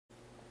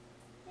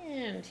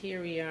And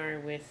here we are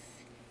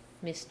with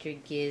Mr.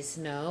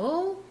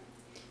 Gizmo.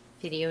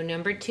 Video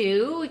number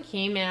 2. He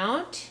came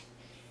out,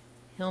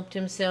 helped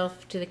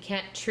himself to the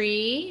cat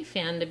tree,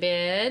 found a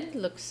bed,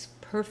 looks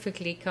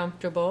perfectly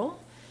comfortable.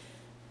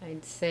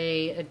 I'd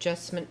say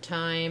adjustment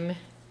time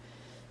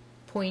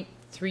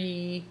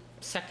 0.3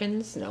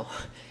 seconds. No,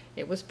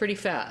 it was pretty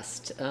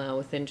fast.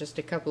 Within just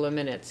a couple of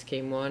minutes,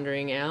 came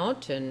wandering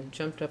out and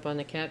jumped up on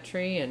the cat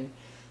tree and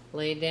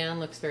laid down.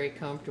 Looks very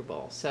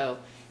comfortable. So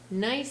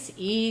nice,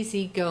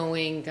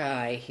 easy-going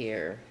guy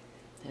here.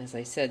 As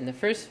I said in the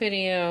first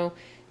video,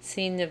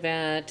 seen the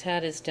vet,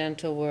 had his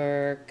dental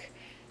work.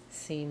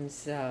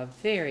 Seems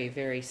very,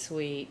 very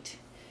sweet.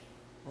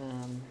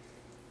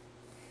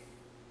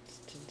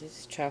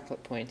 These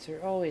chocolate points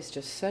are always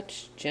just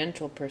such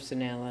gentle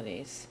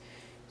personalities.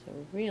 So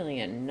really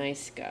a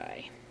nice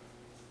guy.